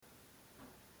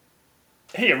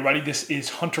Hey everybody, this is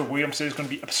Hunter Williams. Today is going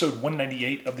to be episode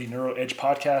 198 of the Neuro Edge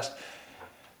podcast.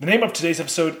 The name of today's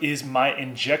episode is my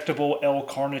injectable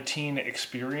L-carnitine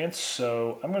experience.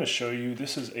 So I'm going to show you,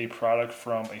 this is a product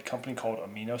from a company called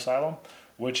Aminosylum,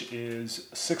 which is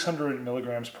 600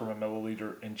 milligrams per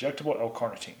milliliter injectable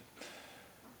L-carnitine.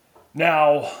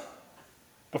 Now,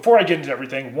 before I get into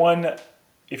everything, one,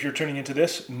 if you're tuning into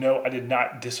this, no, I did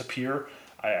not disappear.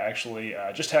 I actually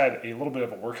just had a little bit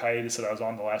of a work hiatus that I was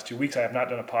on the last 2 weeks. I have not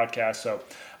done a podcast, so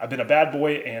I've been a bad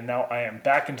boy, and now I am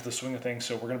back into the swing of things.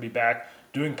 So we're going to be back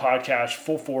doing podcasts,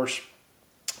 full force,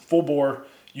 full bore,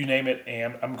 you name it,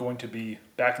 and I'm going to be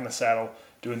back in the saddle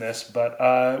doing this. But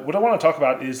what I want to talk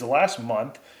about is the last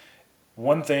month.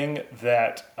 One thing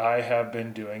that I have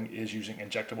been doing is using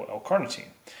injectable L-carnitine.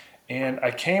 And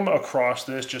I came across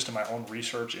this just in my own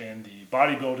research in the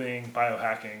bodybuilding,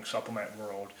 biohacking, supplement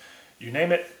world, you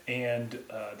name it. And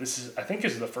this is, I think,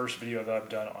 is the first video that I've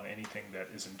done on anything that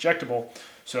is injectable.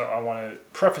 So I want to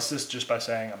preface this just by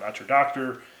saying I'm not your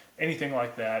doctor, anything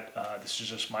like that. This is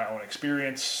just my own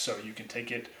experience, so you can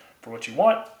take it for what you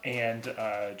want and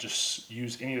just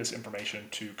use any of this information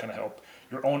to kind of help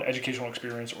your own educational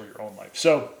experience or your own life.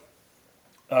 So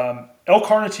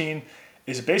L-carnitine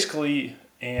is basically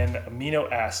an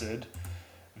amino acid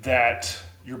that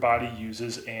your body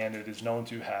uses, and it is known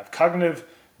to have cognitive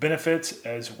benefits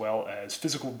as well as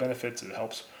physical benefits. It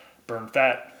helps burn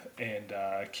fat and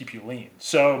keep you lean.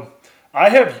 So I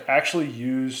have actually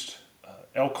used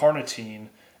L-carnitine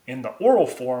in the oral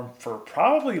form for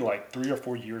probably like 3 or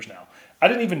 4 years now. I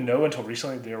didn't even know until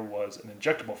recently there was an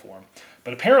injectable form,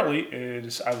 but apparently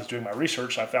I was doing my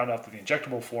research, I found out that the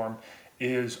injectable form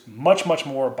is much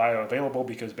more bioavailable,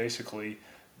 because basically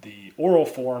the oral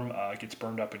form gets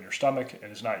burned up in your stomach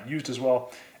and is not used as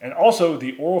well. And also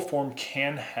the oral form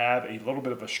can have a little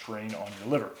bit of a strain on your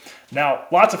liver. Now,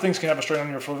 lots of things can have a strain on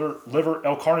your liver.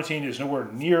 L-carnitine is nowhere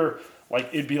near, like,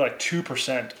 it'd be like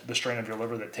 2% the strain of your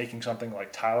liver that taking something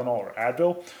like Tylenol or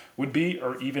Advil would be,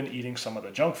 or even eating some of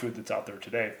the junk food that's out there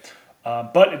today.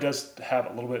 But it does have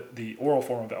a little bit, the oral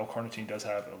form of L-carnitine does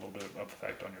have a little bit of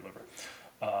effect on your liver.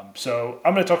 So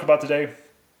I'm going to talk about today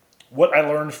what I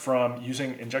learned from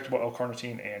using injectable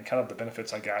L-carnitine and kind of the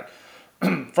benefits I got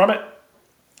from it.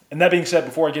 And that being said,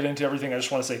 before I get into everything, I just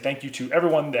want to say thank you to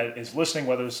everyone that is listening,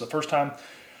 whether it's the first time,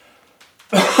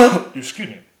 excuse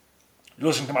me, you're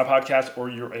listening to my podcast or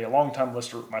you're a long-time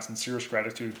listener. My sincerest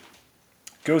gratitude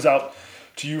goes out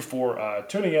to you for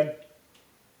tuning in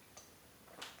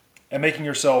and making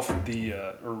yourself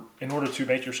or in order to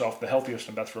make yourself the healthiest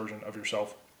and best version of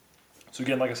yourself. So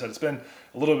again, like I said, it's been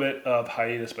a little bit of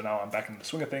hiatus, but now I'm back in the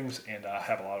swing of things, and I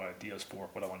have a lot of ideas for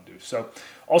what I want to do. So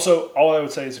also, all I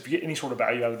would say is if you get any sort of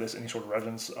value out of this, any sort of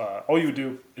resonance, all you would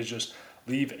do is just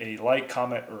leave a like,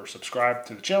 comment, or subscribe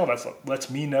to the channel. That lets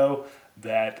me know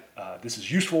that this is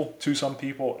useful to some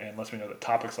people, and lets me know that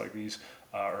topics like these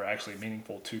are actually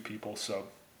meaningful to people. So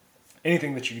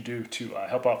anything that you do to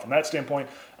help out from that standpoint,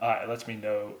 it lets me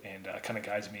know and kind of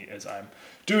guides me as I'm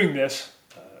doing this.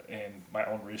 In my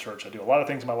own research, I do a lot of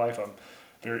things in my life. I'm a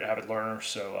very avid learner,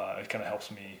 so it kind of helps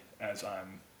me as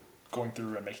I'm going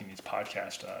through and making these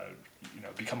podcasts,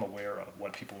 become aware of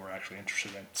what people are actually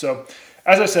interested in. So,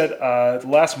 as I said, the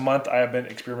last month I have been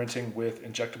experimenting with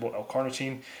injectable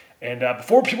L-carnitine, and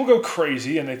before people go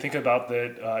crazy and they think about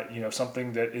that,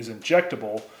 something that is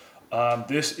injectable,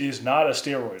 this is not a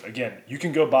steroid. Again, you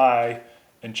can go buy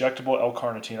injectable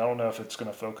L-carnitine. I don't know if it's going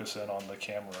to focus in on the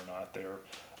camera or not there.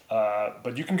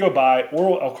 But you can go buy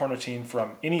oral L-carnitine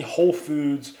from any Whole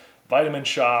Foods, vitamin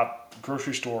shop,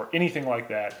 grocery store, anything like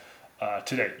that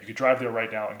today. You could drive there right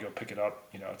now and go pick it up.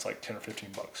 It's like 10 or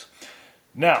 15 bucks.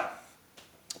 Now,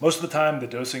 most of the time the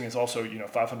dosing is also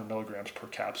 500 milligrams per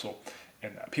capsule,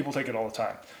 and people take it all the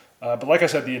time. But like I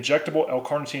said, the injectable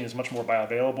L-carnitine is much more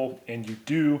bioavailable, and you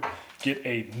do get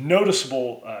a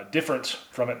noticeable difference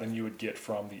from it than you would get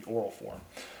from the oral form.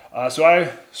 So I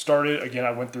started, again,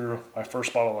 I went through my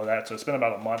first bottle of that, so it's been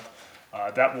about a month.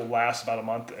 That will last about a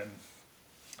month. And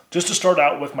just to start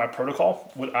out with my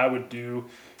protocol, what I would do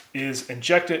is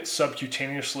inject it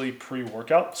subcutaneously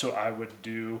pre-workout. So I would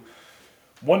do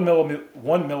 1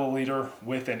 milliliter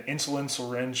with an insulin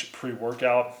syringe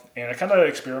pre-workout. And I kind of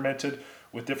experimented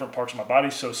with different parts of my body.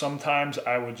 So sometimes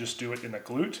I would just do it in the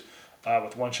glute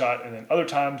with one shot. And then other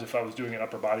times, if I was doing an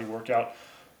upper body workout,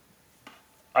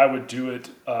 I would do it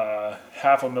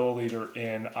half a milliliter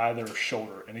in either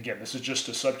shoulder. And again, this is just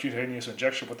a subcutaneous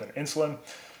injection with an insulin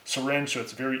syringe, so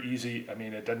it's very easy. I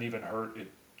mean, it doesn't even hurt.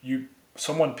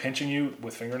 Someone pinching you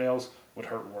with fingernails would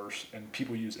hurt worse. And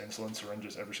people use insulin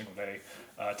syringes every single day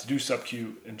to do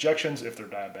sub-Q injections if they're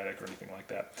diabetic or anything like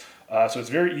that. So it's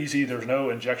very easy. There's no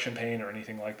injection pain or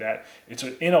anything like that. It's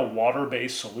in a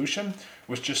water-based solution,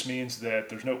 which just means that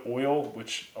there's no oil,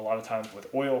 which a lot of times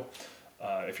with oil,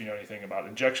 if you know anything about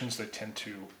injections, they tend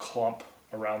to clump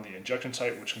around the injection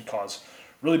site, which can cause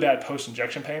really bad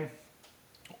post-injection pain.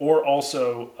 Or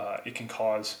also it can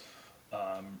cause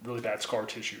really bad scar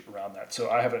tissue around that. So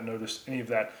I haven't noticed any of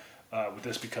that with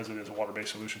this because it is a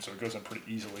water-based solution, so it goes in pretty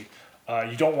easily.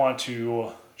 You don't want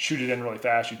to shoot it in really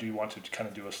fast. You do want to kind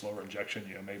of do a slower injection.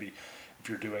 Maybe if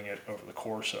you're doing it over the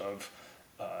course of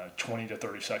 20 to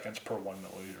 30 seconds per 1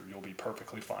 milliliter, you'll be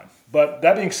perfectly fine. But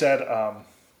that being said,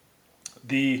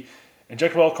 the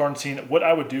injectable L-carnitine, what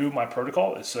I would do, my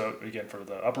protocol is, so again, for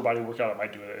the upper body workout, I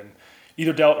might do it in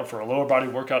either delt, or for a lower body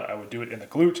workout, I would do it in the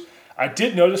glute. I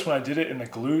did notice when I did it in the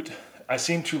glute, I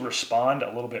seem to respond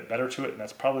a little bit better to it, and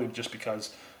that's probably just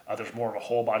because there's more of a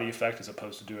whole body effect as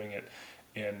opposed to doing it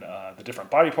in the different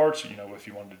body parts, if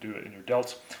you wanted to do it in your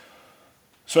delts.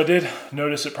 So I did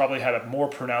notice it probably had a more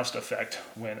pronounced effect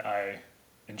when I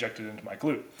injected into my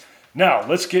glute. Now,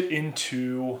 let's get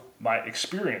into my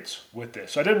experience with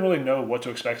this. So I didn't really know what to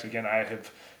expect. Again, I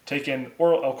have taken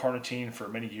oral L-carnitine for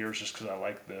many years just because I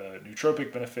like the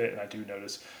nootropic benefit, and I do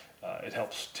notice it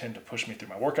helps tend to push me through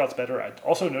my workouts better. I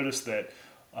also noticed that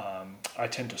I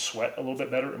tend to sweat a little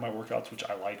bit better in my workouts, which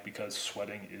I like because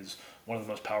sweating is one of the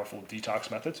most powerful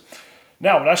detox methods.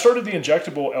 Now, when I started the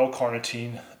injectable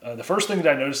L-carnitine, the first thing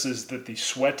that I noticed is that the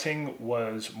sweating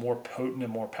was more potent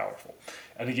and more powerful.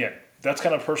 And again, that's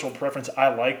kind of personal preference.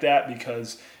 I like that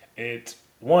because it,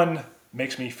 one,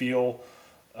 makes me feel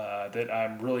that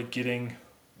I'm really getting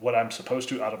what I'm supposed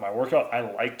to out of my workout.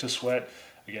 I like to sweat.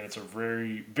 Again, it's a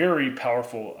very, very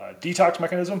powerful detox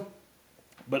mechanism,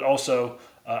 but also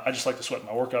I just like to sweat in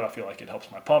my workout. I feel like it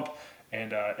helps my pump,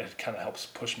 and it kind of helps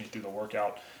push me through the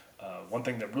workout. One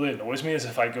thing that really annoys me is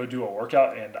if I go do a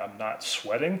workout and I'm not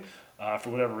sweating for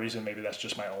whatever reason. Maybe that's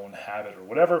just my own habit or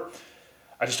whatever.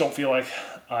 I just don't feel like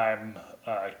I'm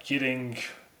getting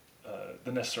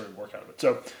the necessary work out of it.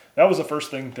 So that was the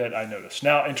first thing that I noticed.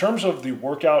 Now, in terms of the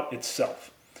workout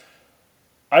itself,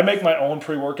 I make my own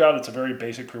pre-workout. It's a very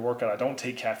basic pre-workout. I don't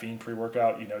take caffeine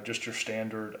pre-workout, just your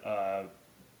standard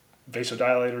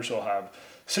vasodilators. So I'll have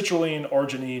citrulline,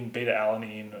 arginine,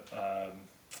 beta-alanine,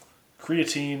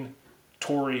 creatine,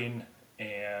 taurine,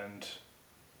 and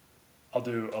I'll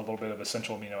do a little bit of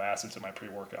essential amino acids in my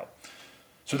pre-workout.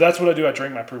 So that's what I do. I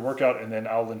drink my pre-workout, and then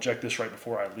I'll inject this right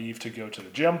before I leave to go to the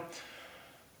gym.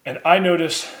 And I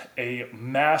notice a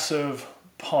massive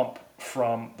pump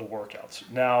from the workouts.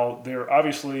 Now,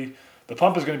 the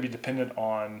pump is going to be dependent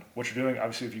on what you're doing.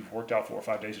 Obviously, if you've worked out 4 or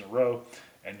 5 days in a row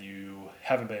and you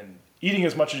haven't been eating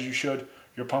as much as you should,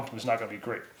 your pump is not going to be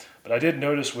great. But I did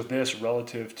notice with this,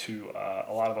 relative to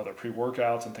a lot of other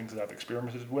pre-workouts and things that I've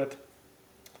experimented with,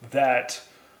 that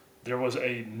there was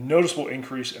a noticeable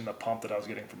increase in the pump that I was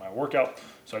getting from my workout.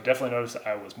 So I definitely noticed that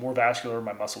I was more vascular,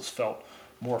 my muscles felt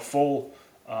more full.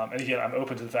 And again, I'm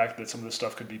open to the fact that some of this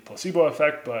stuff could be placebo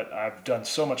effect, but I've done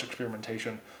so much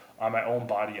experimentation on my own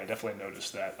body, I definitely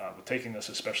noticed that with taking this,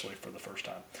 especially for the first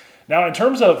time. Now, in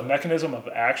terms of mechanism of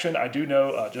action, I do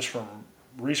know just from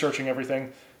researching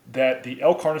everything that the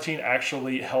L-carnitine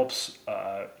actually helps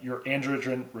your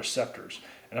androgen receptors.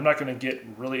 And I'm not going to get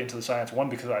really into the science, one,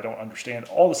 because I don't understand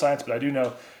all the science, but I do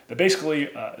know that basically,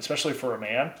 especially for a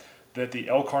man, that the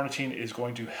L-carnitine is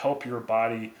going to help your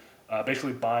body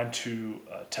basically bind to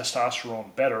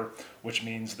testosterone better, which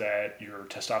means that your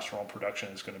testosterone production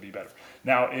is going to be better.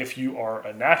 Now, if you are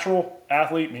a natural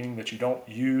athlete, meaning that you don't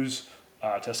use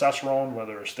testosterone,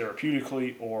 whether it's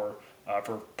therapeutically or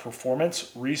for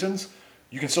performance reasons,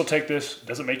 you can still take this. It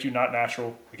doesn't make you not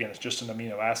natural. Again, it's just an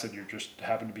amino acid. You're just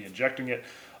happen to be injecting it.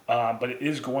 But it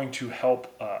is going to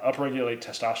help upregulate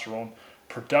testosterone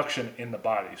production in the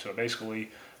body. So it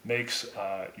basically makes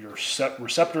your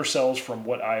receptor cells, from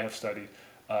what I have studied,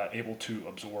 able to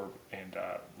absorb and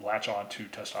latch on to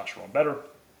testosterone better,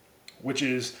 which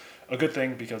is a good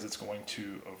thing because it's going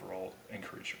to overall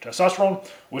increase your testosterone,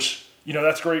 which,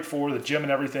 that's great for the gym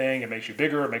and everything. It makes you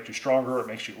bigger, it makes you stronger, it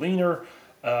makes you leaner,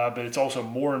 but it's also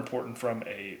more important from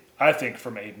a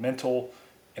mental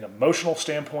and emotional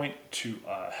standpoint to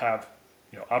have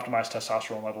optimized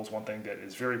testosterone levels. One thing that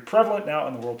is very prevalent now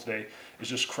in the world today is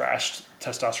just crashed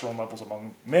testosterone levels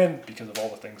among men because of all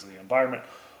the things in the environment,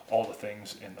 all the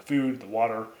things in the food, the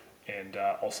water, and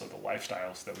also the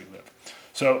lifestyles that we live.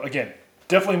 So again,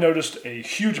 definitely noticed a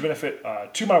huge benefit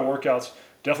to my workouts,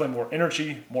 definitely more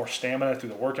energy, more stamina through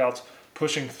the workouts,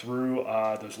 pushing through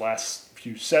those last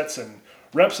few sets and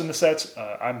reps in the sets.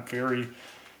 I'm very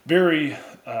very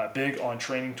big on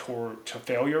training to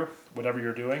failure, whatever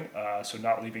you're doing. So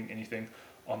not leaving anything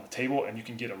on the table, and you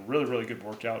can get a really, really good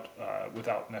workout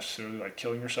without necessarily like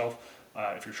killing yourself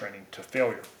if you're training to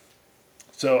failure.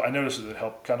 So I noticed that it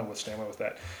helped kind of with stamina with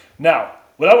that. Now,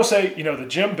 what I will say, the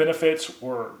gym benefits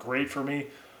were great for me,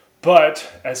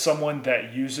 but as someone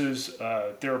that uses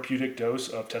a therapeutic dose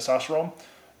of testosterone,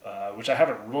 which I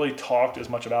haven't really talked as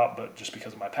much about, but just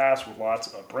because of my past with lots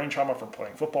of brain trauma from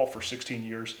playing football for 16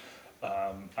 years,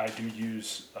 I do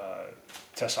use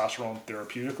testosterone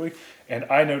therapeutically, and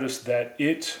I noticed that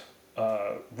it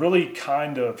really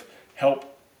kind of helped.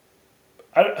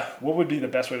 What would be the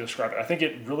best way to describe it? I think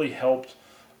it really helped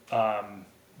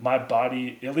my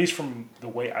body, at least from the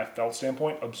way I felt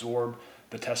standpoint, absorb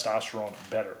the testosterone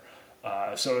better.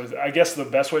 So I guess the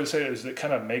best way to say it is it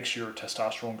kind of makes your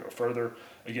testosterone go further.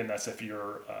 Again, that's if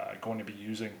you're going to be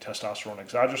using testosterone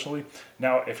exogenously.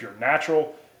 Now, if you're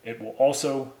natural, it will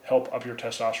also help up your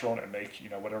testosterone and make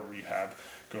whatever you have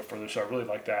go further. So I really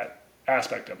like that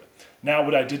aspect of it. Now,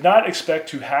 what I did not expect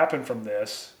to happen from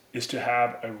this is to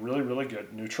have a really, really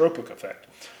good nootropic effect.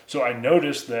 So I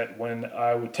noticed that when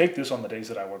I would take this on the days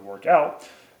that I would work out,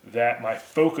 that my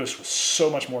focus was so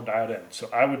much more dialed in. So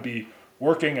I would be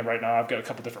working, and right now I've got a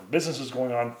couple different businesses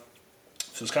going on.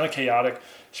 So it's kind of chaotic,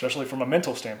 especially from a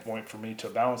mental standpoint for me to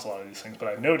balance a lot of these things. But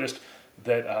I noticed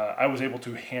that I was able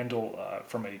to handle,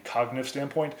 from a cognitive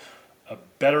standpoint, a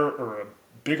better or a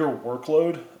bigger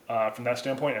workload from that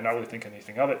standpoint, and not really think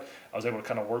anything of it. I was able to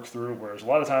kind of work through, whereas a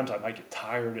lot of times I might get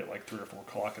tired at like 3 or 4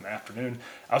 o'clock in the afternoon.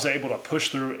 I was able to push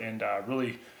through and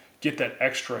really get that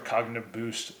extra cognitive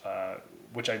boost,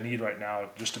 which I need right now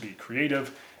just to be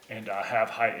creative and have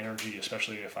high energy,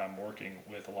 especially if I'm working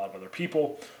with a lot of other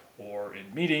people or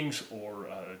in meetings or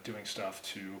doing stuff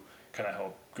to kind of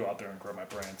help go out there and grow my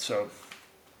brand. So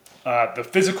the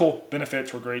physical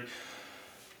benefits were great,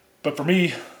 but for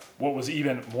me, what was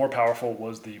even more powerful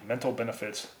was the mental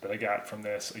benefits that I got from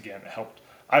this. Again, it helped.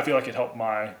 I feel like it helped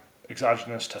my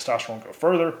exogenous testosterone go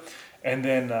further, and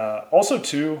then also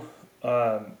too,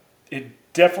 it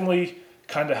definitely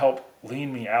kind of helped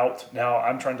lean me out. Now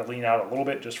I'm trying to lean out a little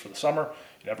bit just for the summer.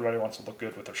 Everybody wants to look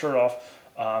good with their shirt off.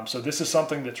 So this is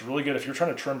something that's really good if you're trying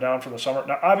to trim down from the summer.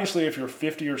 Now, obviously, if you're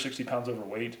 50 or 60 pounds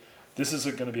overweight, this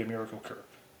isn't going to be a miracle cure.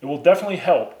 It will definitely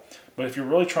help, but if you're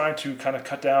really trying to kind of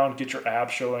cut down, get your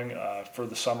abs showing for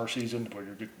the summer season,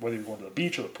 whether you're going to the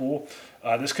beach or the pool,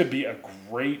 this could be a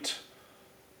great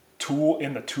tool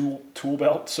in the tool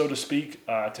belt, so to speak,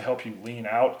 to help you lean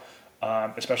out,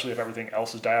 especially if everything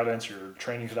else is dialed in, so your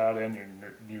training's dialed in,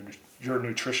 your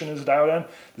nutrition is dialed in.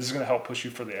 This is going to help push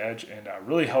you for the edge and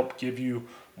really help give you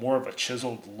more of a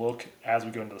chiseled look as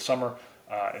we go into the summer.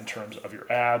 In terms of your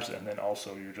abs and then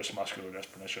also your just muscular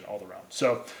definition all around.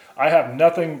 So I have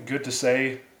nothing good to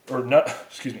say,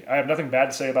 I have nothing bad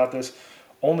to say about this,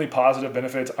 only positive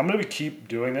benefits. I'm going to keep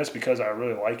doing this because I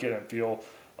really like it and feel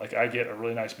like I get a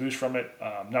really nice boost from it,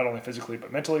 not only physically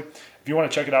but mentally. If you want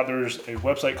to check it out, there's a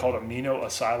website called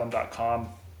aminoasylum.com,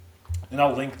 and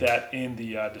I'll link that in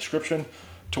the description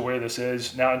to where this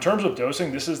is. Now, in terms of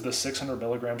dosing, this is the 600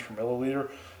 milligrams per milliliter.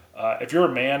 If you're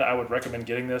a man, I would recommend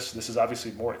getting this. This is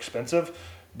obviously more expensive,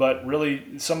 but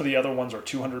really some of the other ones are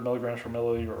 200 milligrams per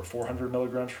milliliter or 400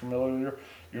 milligrams per milliliter.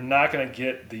 You're not going to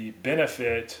get the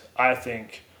benefit, I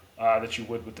think, that you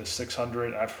would with the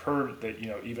 600. I've heard that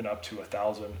even up to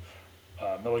 1,000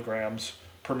 milligrams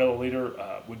per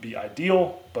milliliter would be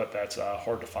ideal, but that's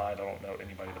hard to find. I don't know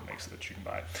anybody that makes it that you can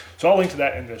buy. So I'll link to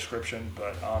that in the description.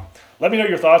 But let me know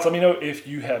your thoughts. Let me know if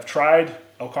you have tried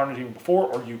L-carnitine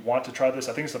before or you want to try this.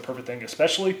 I think it's the perfect thing,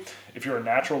 especially if you're a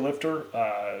natural lifter,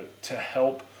 to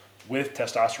help with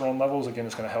testosterone levels. Again,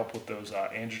 it's going to help with those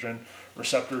androgen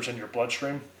receptors in your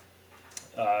bloodstream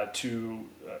to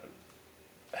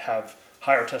have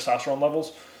higher testosterone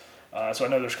levels. So I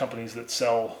know there's companies that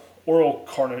sell oral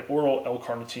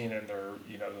L-carnitine, and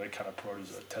they kind of promote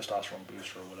as a testosterone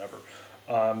booster or whatever.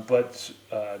 But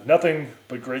nothing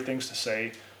but great things to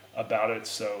say about it.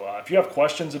 So if you have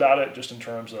questions about it, just in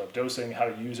terms of dosing, how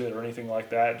to use it, or anything like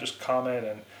that, just comment,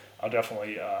 and I'll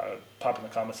definitely pop in the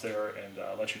comments there and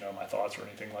let you know my thoughts or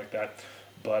anything like that.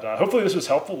 But hopefully this was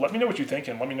helpful. Let me know what you think,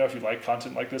 and let me know if you like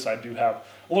content like this. I do have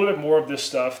a little bit more of this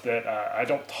stuff that I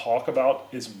don't talk about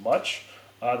as much,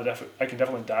 that I can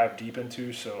definitely dive deep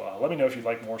into. So let me know if you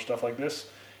like more stuff like this,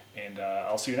 and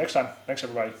I'll see you next time. Thanks,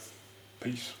 everybody.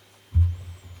 Peace.